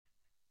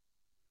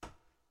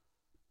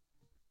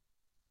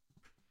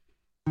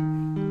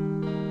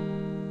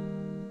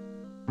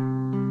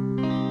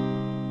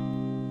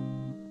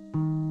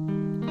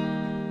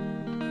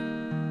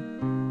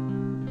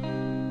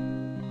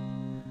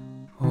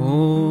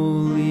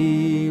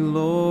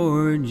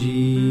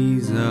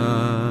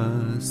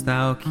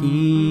Thou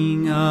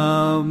King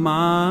of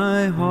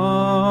my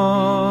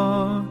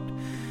heart,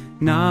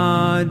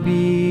 not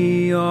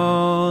be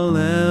all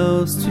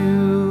else to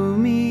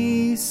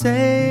me,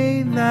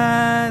 save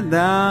that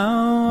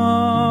Thou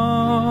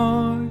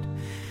art.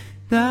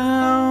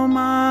 Thou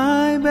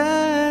my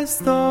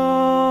best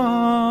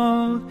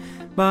thought,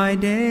 by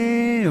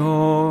day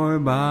or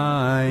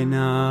by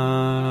night,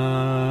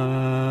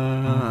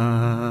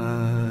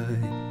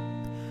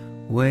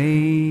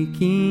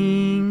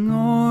 waking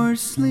or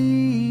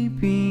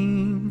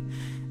sleeping,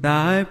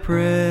 Thy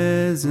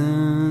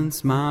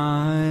presence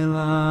my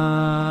light.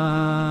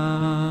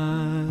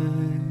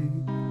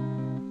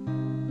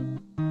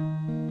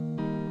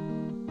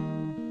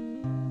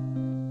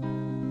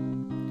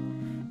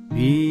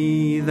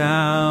 Be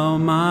Thou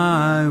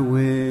my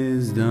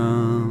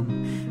wisdom,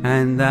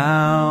 and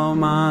Thou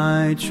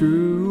my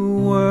true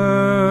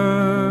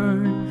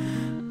word.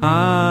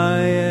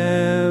 I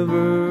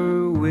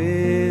ever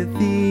with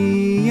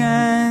Thee,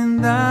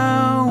 and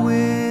Thou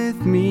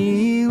with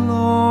me,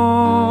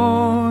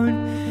 Lord.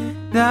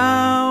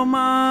 Thou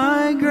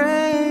my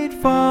great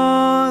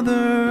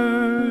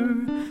Father,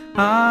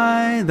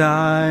 I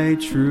Thy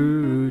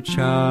true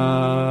child.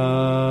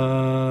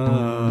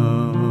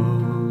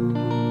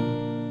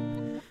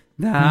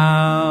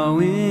 Thou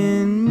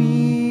in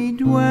me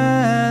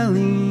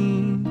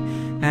dwelling,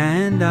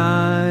 and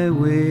I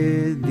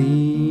with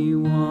Thee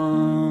one.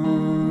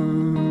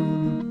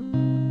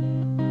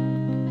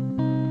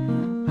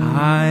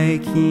 I,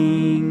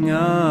 King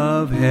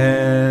of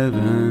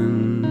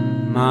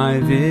heaven, my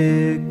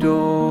victory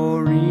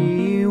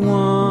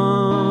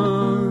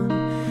won.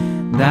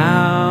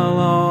 Thou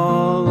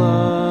all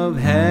of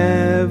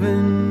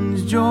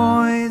heaven's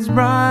joys,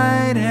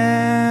 bright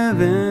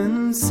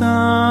heaven's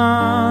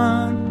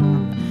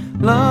sun,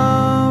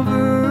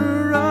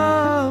 lover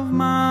of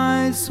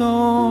my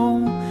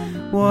soul,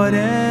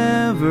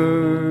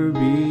 whatever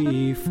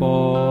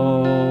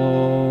befall.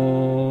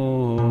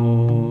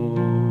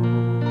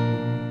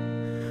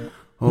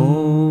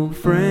 O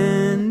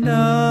friend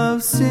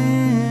of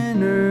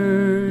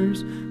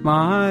sinners,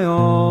 my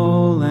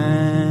all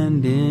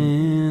and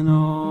in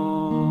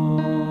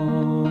all.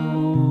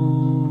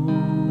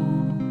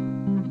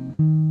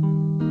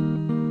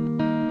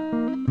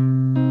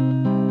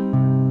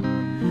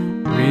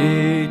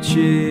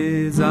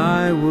 Riches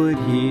I would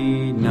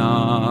heed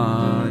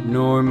not,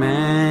 nor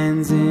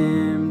man's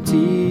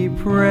empty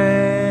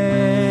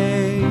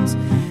praise.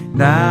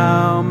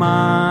 Thou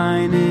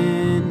mine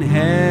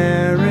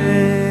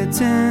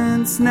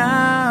inheritance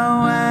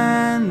now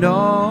and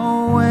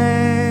always.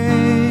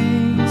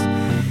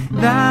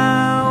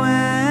 Thou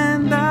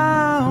and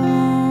Thou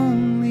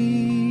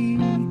only,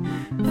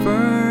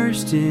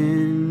 first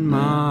in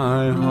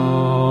my heart.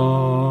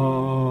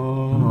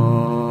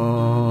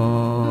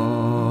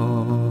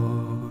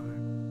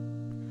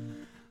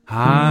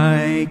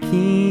 High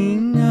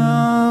King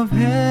of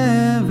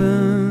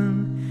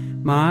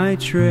heaven, my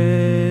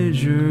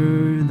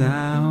treasure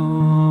Thou art.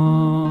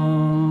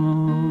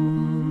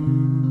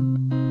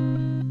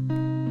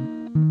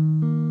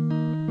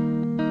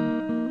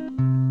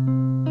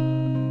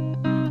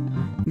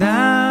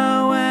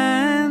 Thou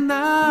and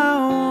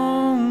Thou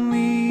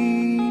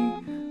only,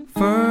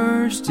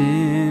 first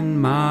in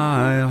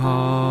my heart.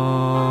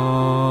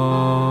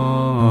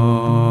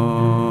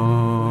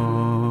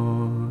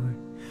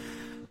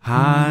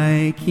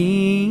 High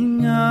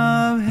King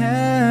of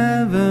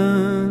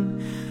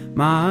heaven,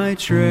 my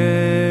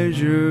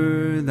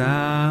treasure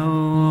Thou